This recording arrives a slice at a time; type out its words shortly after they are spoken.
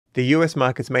The US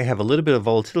markets may have a little bit of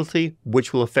volatility,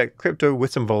 which will affect crypto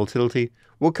with some volatility.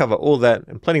 We'll cover all that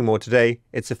and plenty more today.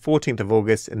 It's the 14th of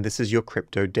August, and this is your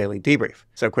crypto daily debrief.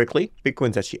 So quickly,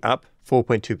 Bitcoin's actually up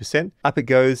 4.2%. Up it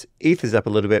goes. ETH is up a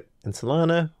little bit. And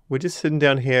Solana, we're just sitting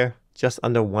down here just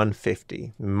under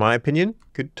 150. In my opinion,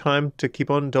 good time to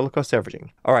keep on dollar cost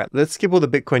averaging. All right, let's skip all the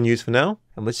Bitcoin news for now,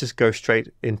 and let's just go straight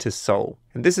into Sol.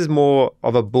 And this is more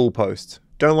of a bull post.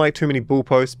 Don't like too many bull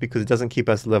posts because it doesn't keep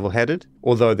us level-headed.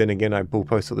 Although then again, I bull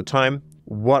post all the time.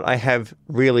 What I have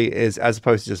really is, as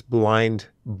opposed to just blind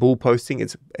bull posting,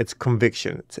 it's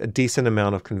conviction. It's a decent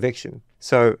amount of conviction.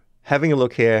 So having a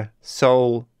look here,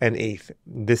 Sol and ETH.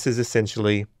 This is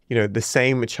essentially, the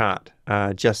same chart,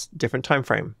 just different time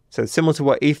frame. So it's similar to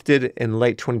what ETH did in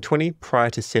late 2020 prior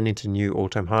to sending to new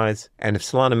all-time highs. And if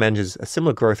Solana manages a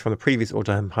similar growth from the previous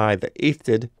all-time high that ETH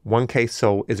did, 1K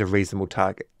Sol is a reasonable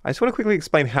target. I just want to quickly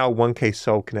explain how 1K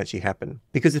Sol can actually happen.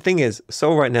 Because the thing is,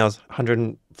 Sol right now is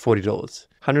 $140,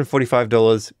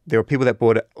 $145. There are people that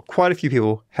bought it. Quite a few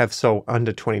people have Sol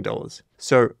under $20.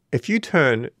 So if you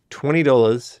turn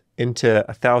 $20 into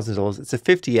 $1,000, it's a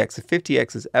 50x. A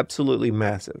 50x is absolutely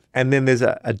massive. And then there's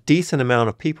a decent amount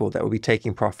of people that will be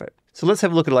taking profit. So let's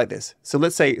have a look at it like this. So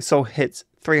let's say Sol hits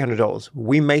 $300.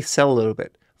 We may sell a little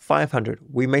bit. $500,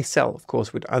 we may sell. Of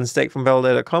course, with unstake from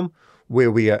validator.com,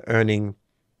 where we are earning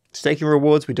staking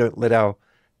rewards. We don't let our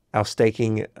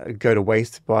staking go to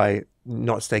waste by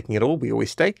not staking at all. We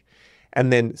always stake.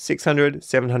 And then 600,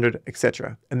 700,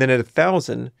 etc. And then at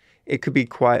 1,000, it could be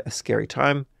quite a scary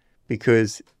time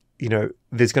because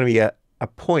there's going to be a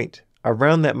point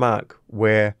around that mark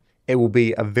where it will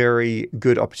be a very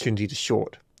good opportunity to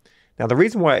short. Now, the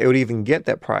reason why it would even get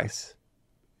that price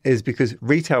is because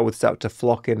retail would start to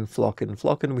flock in.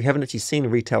 We haven't actually seen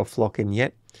retail flock in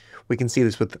yet. We can see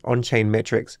this with on-chain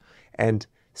metrics and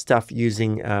stuff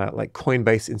using like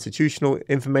Coinbase institutional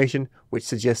information, which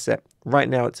suggests that right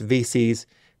now it's VCs,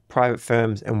 private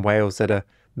firms, and whales that are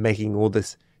making all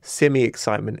this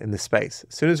semi-excitement in the space.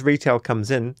 As soon as retail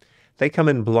comes in, they come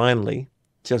in blindly,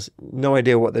 just no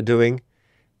idea what they're doing.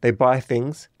 They buy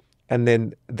things, and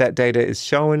then that data is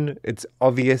shown. It's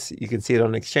obvious. You can see it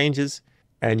on exchanges,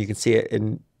 and you can see it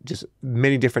in just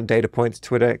many different data points,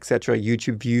 Twitter, etc.,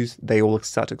 YouTube views. They all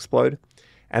start to explode.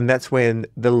 And that's when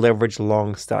the leverage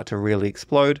longs start to really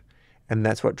explode, and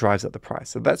that's what drives up the price.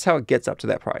 So that's how it gets up to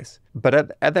that price. But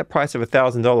at that price of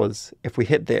 $1,000, if we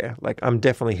hit there, I'm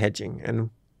definitely hedging. And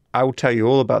I will tell you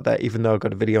all about that, even though I've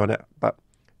got a video on it. But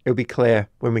it'll be clear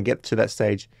when we get to that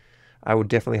stage. I will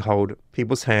definitely hold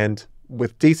people's hand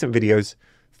with decent videos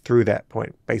through that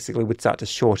point. Basically, we'd start to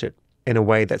short it in a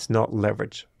way that's not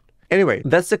leverage. Anyway,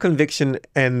 that's the conviction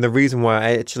and the reason why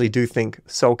I actually do think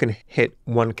Sol can hit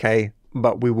 1K,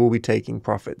 but we will be taking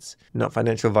profits, not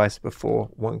financial advice before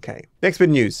 1K. Next bit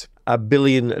of news. $1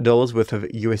 billion worth of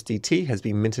USDT has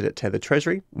been minted at Tether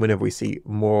Treasury. Whenever we see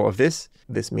more of this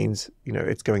means,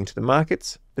 it's going to the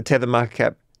markets. The Tether market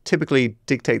cap typically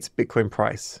dictates Bitcoin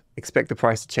price. Expect the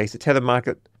price to chase the Tether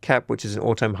market cap, which is an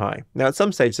all-time high. Now, at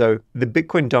some stage, though, the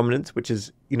Bitcoin dominance, which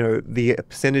is, the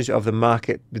percentage of the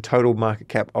market, the total market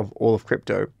cap of all of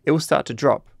crypto, it will start to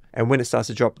drop. And when it starts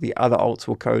to drop, the other alts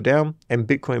will go down, and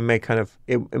Bitcoin may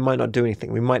it might not do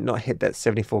anything. We might not hit that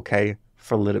 74K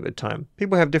for a little bit of time.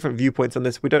 People have different viewpoints on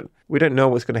this. We don't know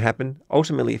what's going to happen.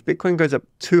 Ultimately, if Bitcoin goes up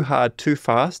too hard, too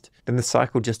fast, then the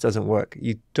cycle just doesn't work.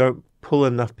 You don't pull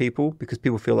enough people because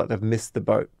people feel like they've missed the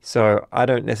boat. So I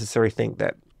don't necessarily think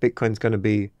that Bitcoin's going to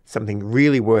be something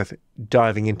really worth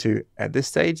diving into at this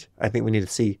stage. I think we need to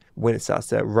see when it starts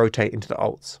to rotate into the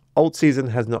alts. Alt season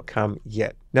has not come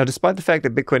yet. Now, despite the fact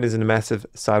that Bitcoin is in a massive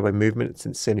sideways movement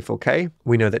since 74K,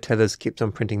 we know that Tether's keeps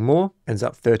on printing more, ends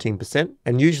up 13%.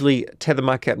 And usually Tether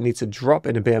market cap needs to drop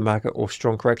in a bear market or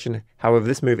strong correction. However,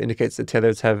 this move indicates that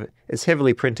Tether is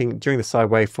heavily printing during the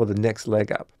sideways for the next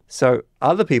leg up. So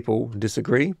other people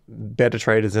disagree, better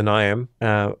traders than I am,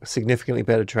 significantly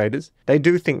better traders. They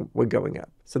do think we're going up.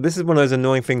 So this is one of those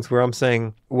annoying things where I'm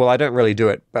saying, well, I don't really do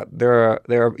it, but there are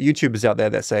YouTubers out there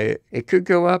that say it could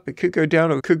go up, it could go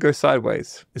down, or it could go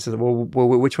sideways. This is, well,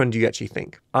 which one do you actually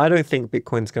think? I don't think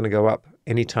Bitcoin's going to go up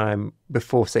anytime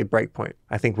before, say, breakpoint.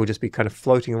 I think we'll just be kind of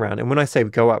floating around. And when I say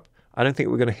go up, I don't think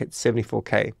we're going to hit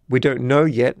 74K. We don't know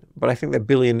yet, but I think that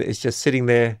billion is just sitting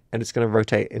there and it's going to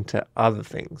rotate into other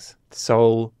things.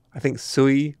 Sol, I think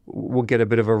Sui will get a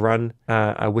bit of a run.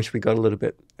 I wish we got a little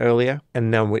bit earlier,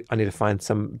 and now I need to find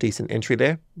some decent entry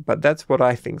there. but that's what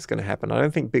I think is going to happen. I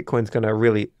don't think Bitcoin's going to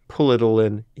really pull it all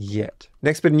in yet.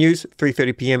 Next bit of news,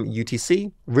 3:30 p.m.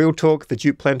 UTC. Real talk, the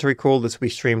Jup planetary call. This will be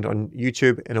streamed on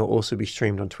YouTube and it'll also be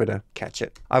streamed on Twitter. Catch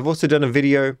it. I've also done a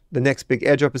video. The next big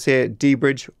airdrop is here,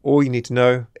 deBridge. All you need to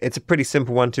know. It's a pretty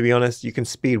simple one, to be honest. You can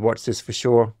speed watch this for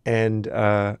sure and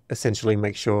essentially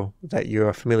make sure that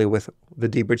you're familiar with the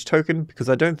deBridge token, because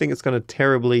I don't think it's going to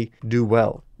terribly do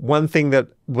well. One thing that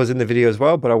was in the video as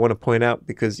well, but I want to point out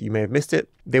because you may have missed it,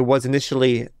 there was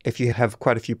initially, if you have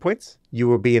quite a few points, you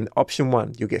will be in option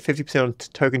 1. You'll get 50% on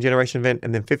token generation event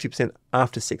and then 50%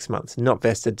 after 6 months, not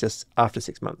vested, just after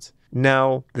 6 months.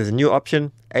 Now there's a new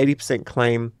option, 80%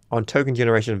 claim on token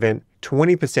generation event,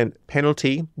 20%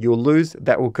 penalty you'll lose.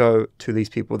 That will go to these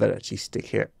people that actually stick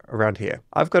here around here.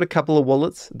 I've got a couple of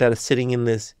wallets that are sitting in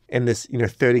this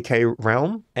 30K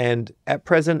realm, and at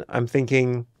present I'm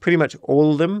thinking pretty much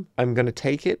all of them I'm going to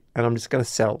take it and I'm just going to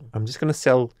sell. I'm just going to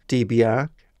sell DBR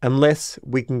unless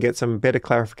we can get some better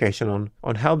clarification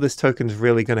on how this token is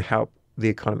really going to help the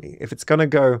economy. If it's going to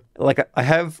go, like, I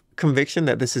have conviction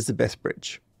that this is the best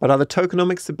bridge, but are the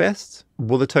tokenomics the best?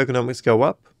 Will the tokenomics go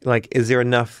up? Like, is there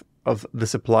enough of the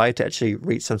supply to actually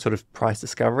reach some sort of price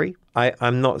discovery?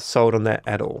 I'm not sold on that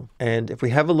at all. And if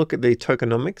we have a look at the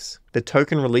tokenomics, the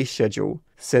token release schedule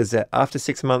says that after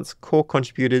 6 months, core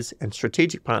contributors and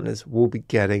strategic partners will be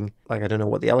getting, like, I don't know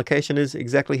what the allocation is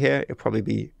exactly here. It'll probably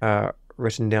be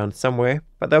written down somewhere,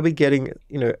 but they'll be getting,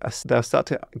 they'll start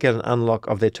to get an unlock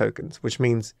of their tokens, which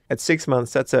means at 6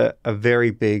 months, that's a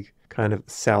very big kind of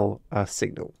sell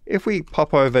signal. If we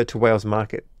pop over to Whales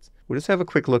Market, we'll just have a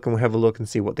quick look and we'll have a look and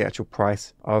see what the actual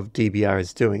price of DBR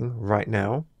is doing right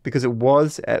now, because it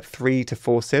was at 3 to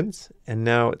 4 cents and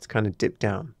now it's kind of dipped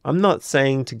down. I'm not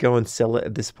saying to go and sell it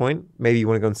at this point. Maybe you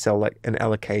want to go and sell like an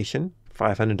allocation,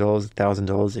 $500,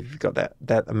 $1,000 if you've got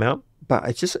that amount.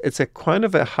 But it's a kind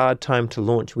of a hard time to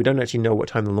launch. We don't actually know what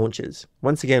time the launch is.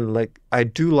 Once again, like, I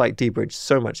do like deBridge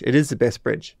so much. It is the best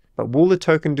bridge. But will the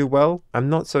token do well? I'm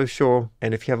not so sure.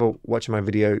 And if you have a watch my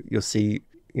video, you'll see,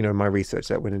 my research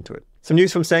that went into it. Some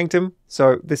news from Sanctum.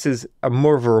 So this is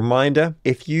more of a reminder.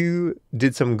 If you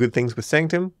did some good things with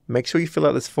Sanctum, make sure you fill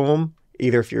out this form,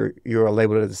 either if you're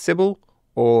labeled as a Sybil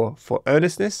or for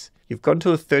earnestness. You've got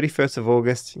until the 31st of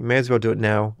August. You may as well do it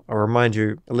now. I'll remind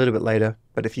you a little bit later.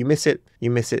 But if you miss it, you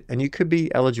miss it, and you could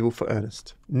be eligible for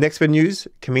earnest. Next bit of news,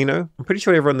 Kamino. I'm pretty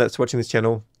sure everyone that's watching this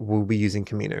channel will be using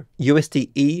Kamino.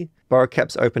 USDE borrow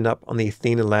caps opened up on the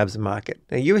Athena Labs market.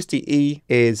 Now, USDE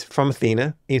is from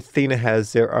Athena. Athena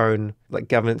has their own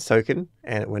governance token,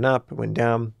 and it went up, it went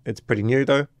down. It's pretty new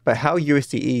though. But how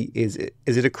USDE is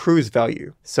it accrues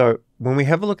value. So when we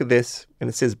have a look at this, and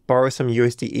it says borrow some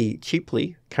USDE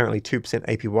cheaply, currently 2%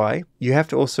 APY, you have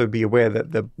to also be aware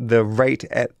that the rate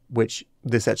at which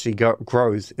this actually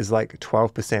grows is like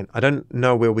 12%. I don't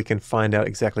know where we can find out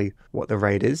exactly what the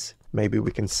rate is. Maybe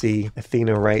we can see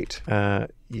Athena rate,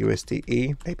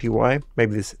 USDE, APY.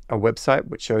 Maybe there's a website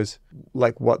which shows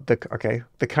like what the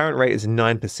current rate is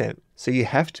 9%. So you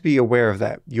have to be aware of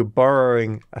that. You're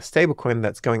borrowing a stablecoin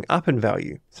that's going up in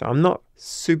value. So I'm not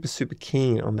super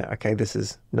keen on that. Okay, this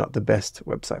is not the best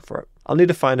website for it. I'll need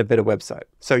to find a better website.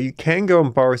 So you can go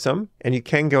and borrow some, and you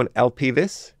can go and LP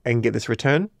this and get this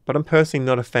return, but I'm personally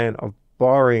not a fan of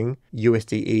borrowing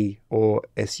USDE or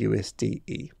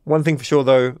SUSDE. One thing for sure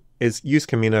though is use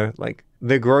Kamino. Like,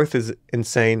 their growth is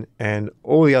insane, and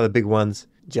all the other big ones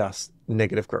just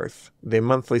negative growth. Their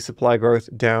monthly supply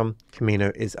growth down,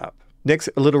 Kamino is up. Next,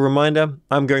 a little reminder,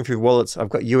 I'm going through wallets. I've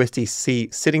got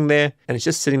USDC sitting there, and it's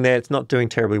just sitting there. It's not doing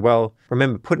terribly well.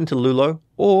 Remember, put it into Lulo,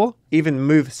 or even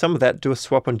move some of that, do a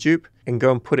swap on Jup, and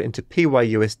go and put it into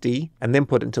PYUSD, and then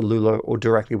put it into Lulo or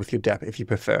directly with your DApp if you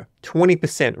prefer.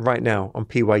 20% right now on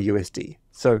PYUSD.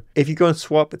 So if you go and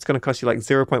swap, it's going to cost you like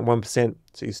 0.1%.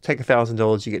 So you take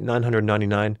 $1,000, you get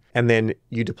 $999, and then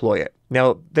you deploy it.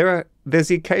 Now, there's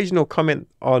the occasional comment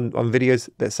on videos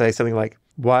that say something like,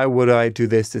 why would I do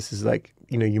this? This is like,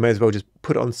 you may as well just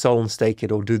put it on Sol and stake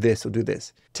it, or do this or do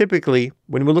this. Typically,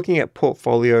 when we're looking at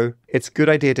portfolio, it's a good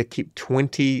idea to keep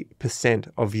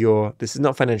 20% of your, this is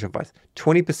not financial advice,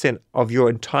 20% of your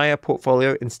entire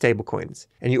portfolio in stablecoins.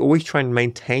 And you always try and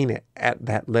maintain it at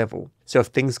that level. So if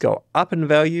things go up in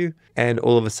value and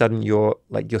all of a sudden your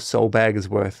Sol bag is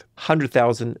worth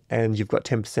 100,000 and you've got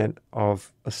 10%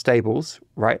 of stables,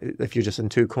 right? If you're just in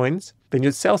 2 coins, then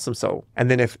you'd sell some Sol.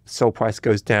 And then if Sol price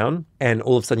goes down and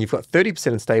all of a sudden you've got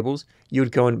 30% in stables, you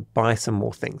would go and buy some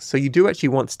more things. So you do actually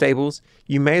want stables.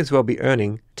 You may as well be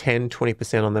earning 10,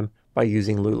 20% on them by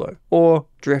using Lulo or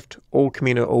Drift or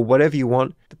Kamino or whatever you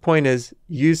want. The point is,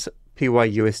 use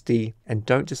PYUSD and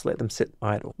don't just let them sit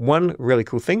idle. One really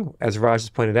cool thing, as Raj has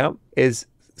pointed out, is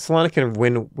Solana can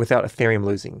win without Ethereum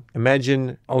losing.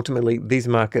 Imagine ultimately these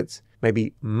markets may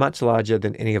be much larger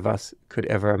than any of us could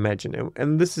ever imagine.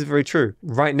 And this is very true.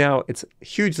 Right now, it's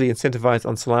hugely incentivized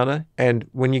on Solana. And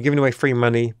when you're giving away free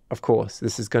money, of course,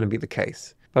 this is going to be the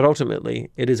case. But ultimately,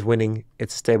 it is winning.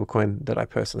 It's a stablecoin that I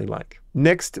personally like.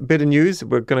 Next bit of news,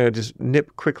 we're going to just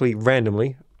nip quickly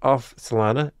randomly off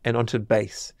Solana and onto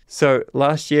Base. So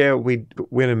last year we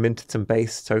went and minted some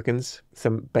Base tokens,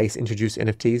 some Base introduced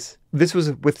NFTs. This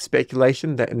was with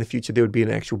speculation that in the future there would be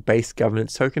an actual Base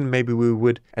governance token. Maybe we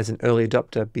would, as an early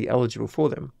adopter, be eligible for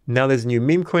them. Now there's a new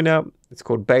meme coin out. It's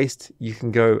called Based. You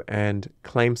can go and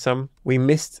claim some. We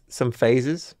missed some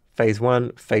phases. Phase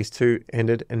 1, Phase 2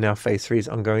 ended, and now Phase 3 is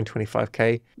ongoing,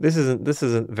 25K. This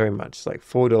isn't very much. It's like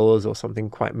 $4 or something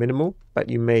quite minimal, but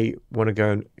you may want to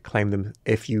go and claim them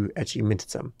if you actually minted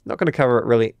some. Not going to cover it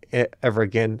really ever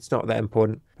again. It's not that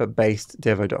important, but Based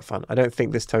Devo.Fun. I don't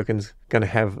think this token's going to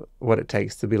have what it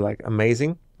takes to be like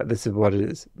amazing, but this is what it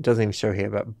is. It doesn't even show here,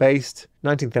 but Based,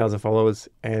 19,000 followers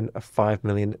and a 5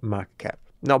 million market cap.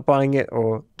 Not buying it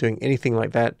or doing anything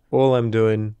like that. All I'm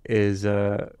doing is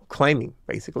claiming,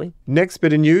 basically. Next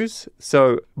bit of news.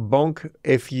 So Bonk,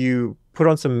 if you put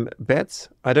on some bets,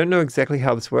 I don't know exactly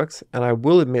how this works. And I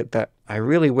will admit that I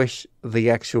really wish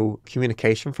the actual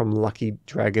communication from Lucky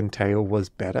Dragon Tail was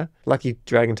better. Lucky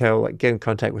Dragon Tail, like, get in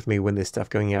contact with me when there's stuff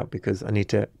going out because I need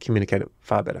to communicate it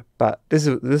far better. But this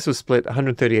was split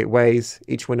 138 ways.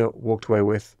 Each winner walked away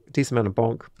with a decent amount of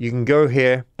bonk. You can go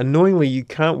here. Annoyingly, you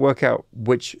can't work out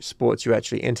which sports you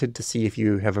actually entered to see if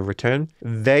you have a return.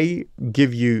 They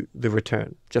give you the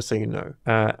return, just so you know.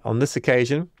 On this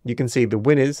occasion, you can see the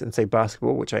winners and say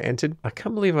basketball, which I entered. I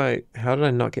can't believe how did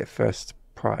I not get first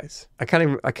prize? I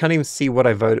can't even see what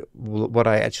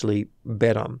I actually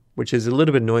bet on, which is a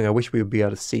little bit annoying. I wish we would be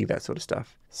able to see that sort of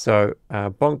stuff. So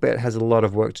BonkBet has a lot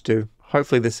of work to do.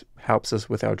 Hopefully this helps us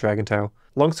with our Dragon Tail.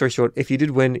 Long story short, if you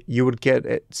did win, you would get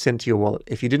it sent to your wallet.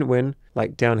 If you didn't win,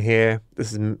 like down here,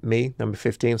 this is me, number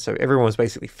 15. So everyone was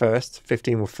basically first.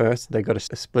 15 were first. They got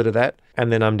a split of that.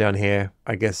 And then I'm down here.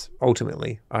 I guess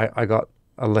ultimately I got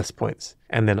less points,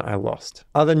 and then I lost.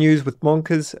 Other news with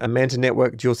Bonkers, a Manta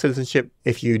network dual citizenship.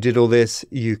 If you did all this,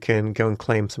 you can go and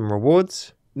claim some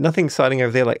rewards. Nothing exciting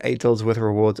over there, like $8 worth of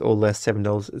rewards or less,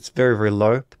 $7. It's very, very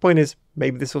low. The point is,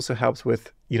 maybe this also helps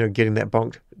with, getting that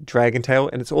bonked Dragon Tail,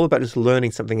 and it's all about just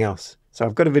learning something else. So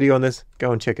I've got a video on this,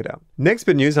 go and check it out. Next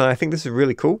bit of news, and I think this is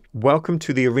really cool. Welcome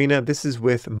to the arena. This is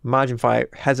with Marginfi.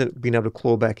 Hasn't been able to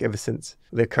claw back ever since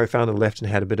their co-founder left and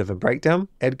had a bit of a breakdown.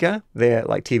 Edgar, their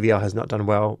TVL has not done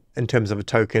well in terms of a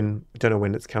token. Don't know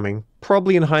when it's coming.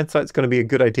 Probably in hindsight, it's going to be a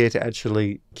good idea to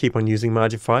actually keep on using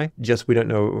Marginfi. Just we don't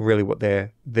know really what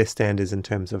their stand is in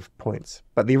terms of points.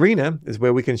 But the arena is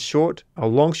where we can short, or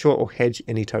long short, or hedge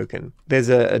any token. There's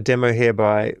a demo here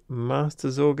by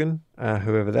Masters Organ,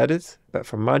 whoever that is, but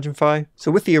from Marginfi.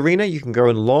 So with the arena, you can go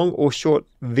in long or short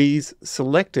these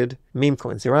selected meme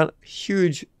coins. There aren't a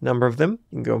huge number of them.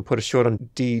 You can go and put a short on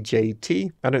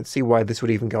DJT. I don't see why this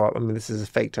would even go up. I mean, this is a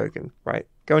fake token, right?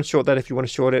 Go and short that if you want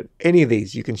to short it. Any of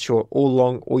these you can short or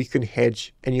long, or you can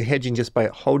hedge, and you're hedging just by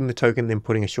holding the token, then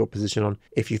putting a short position on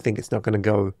if you think it's not going to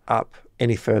go up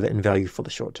any further in value for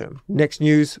the short term. Next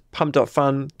news,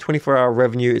 Pumpdotfun, 24-hour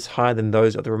revenue is higher than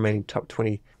those of the remaining top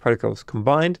 20 protocols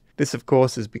combined. This, of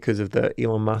course, is because of the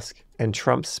Elon Musk and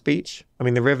Trump's speech. I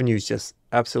mean, the revenue is just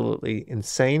absolutely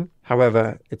insane.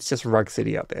 However, it's just Rug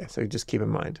City out there, so just keep in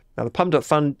mind. Now, the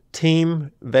Pumpdotfun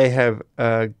team, they have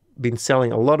been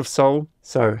selling a lot of Sol.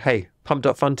 So, hey,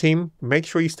 Pumpdotfun team, make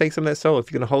sure you stake some of that Sol. If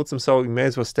you're going to hold some Sol, you may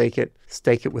as well stake it.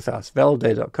 Stake it with us.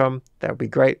 Validate.com, that would be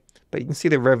great. But you can see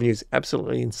their revenue is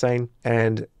absolutely insane.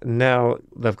 And now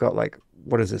they've got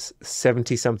what is this,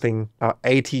 70-something,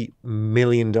 $80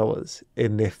 million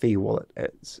in their fee wallet.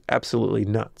 It's absolutely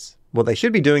nuts. What they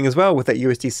should be doing as well with that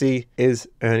USDC is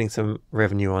earning some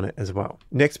revenue on it as well.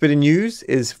 Next bit of news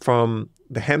is from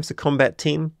the Hamster Combat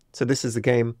team. So this is the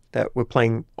game that we're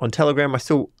playing on Telegram. I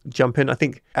still jump in. I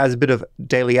think as a bit of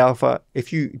daily alpha,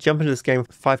 if you jump into this game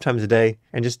 5 times a day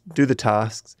and just do the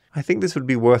tasks, I think this would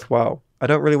be worthwhile. I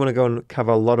don't really want to go and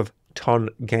cover a lot of ton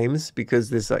games because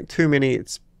there's too many.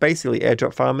 It's basically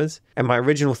airdrop farmers. And my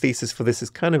original thesis for this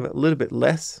is kind of a little bit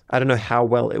less. I don't know how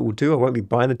well it will do. I won't be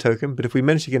buying the token, but if we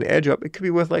manage to get an airdrop, it could be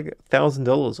worth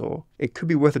 $1,000, or it could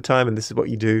be worth the time. And this is what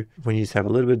you do when you just have a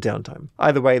little bit of downtime.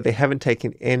 Either way, they haven't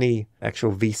taken any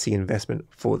actual VC investment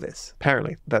for this.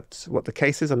 Apparently, that's what the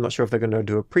case is. I'm not sure if they're going to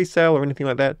do a pre-sale or anything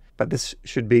like that, but this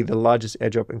should be the largest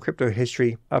airdrop in crypto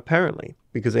history, apparently,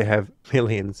 because they have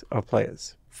millions of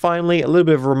players. Finally, a little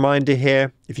bit of a reminder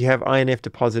here. If you have INF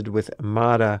deposited with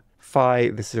Manta Fi,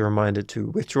 this is a reminder to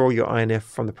withdraw your INF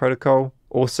from the protocol.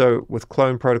 Also with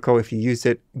Clone Protocol, if you use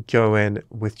it, go and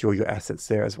withdraw your assets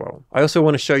there as well. I also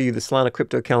want to show you the Solana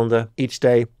crypto calendar each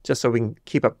day, just so we can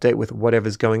keep up to date with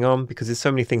whatever's going on, because there's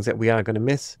so many things that we are going to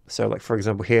miss. So like for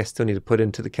example here, still need to put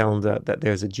into the calendar that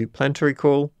there's a Jup planetary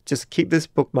call. Just keep this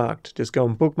bookmarked. Just go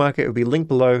and bookmark it. It'll be linked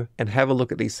below and have a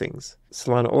look at these things.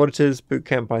 Solana auditors,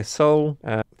 bootcamp by Sol.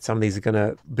 Some of these are going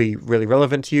to be really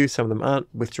relevant to you. Some of them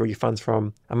aren't. Withdraw your funds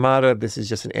from Manta. This is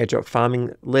just an airdrop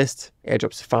farming list.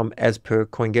 Airdrops to farm as per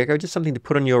CoinGecko. Just something to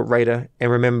put on your radar. And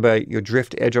remember, your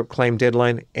Drift airdrop claim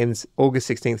deadline ends August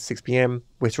 16th, 6 p.m.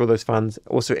 Withdraw those funds.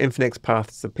 Also, Infinix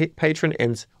Paths to Patron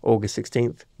ends August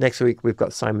 16th. Next week, we've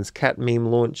got Simon's Cat meme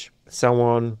launch, so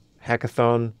on.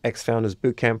 Hackathon, Ex-Founders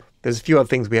Bootcamp. There's a few other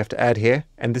things we have to add here,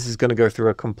 and this is going to go through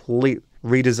a complete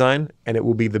redesign, and it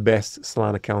will be the best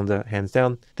Solana calendar, hands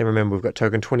down. Then remember, we've got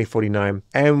Token 2049,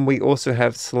 and we also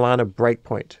have Solana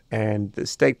Breakpoint, and the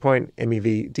StakePoint,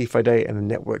 MEV DeFi Day, and the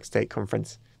Network Stake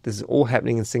Conference. This is all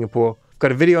happening in Singapore. I've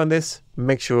got a video on this.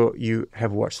 Make sure you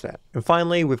have watched that. And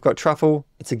finally, we've got Truffle.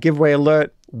 It's a giveaway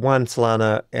alert. 1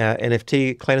 Solana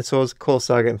NFT, Claynosaurs, Call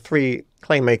Saga, and 3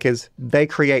 Claim Makers. They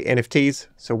create NFTs,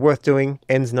 so worth doing.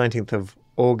 Ends 19th of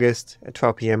August at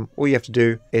 12 p.m. All you have to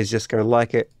do is just go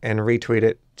like it and retweet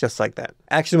it, just like that.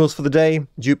 Actionables for the day: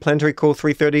 Jup planetary call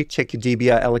 3:30. Check your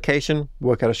DBR allocation.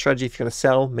 Work out a strategy if you're going to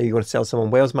sell. Maybe you want to sell some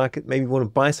on Whales Market. Maybe you want to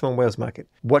buy some on Whales Market.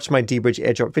 Watch my deBridge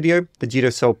airdrop video. The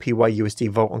Jito sold PYUSD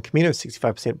Vault on Kamino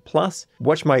 65% plus.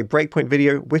 Watch my breakpoint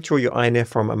video. Withdraw your INF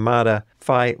from Manta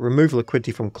Fi. Remove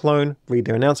liquidity from Clone. Read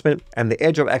their announcement. And the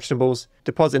airdrop actionables.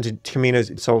 Deposit into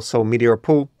Kamino's Sol Meteor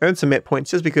pool. Earn some MET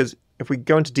points, just because if we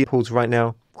go into deep pools right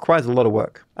now, requires a lot of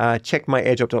work. Check my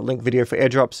airdrop.link video for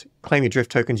airdrops. Claim your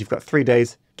drift tokens. You've got 3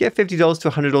 days. Get $50 to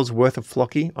 $100 worth of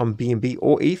Flocky on BNB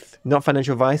or ETH, not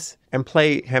financial advice, and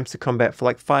play Hamster Combat for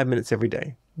like 5 minutes every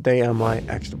day. They are my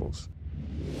actionables.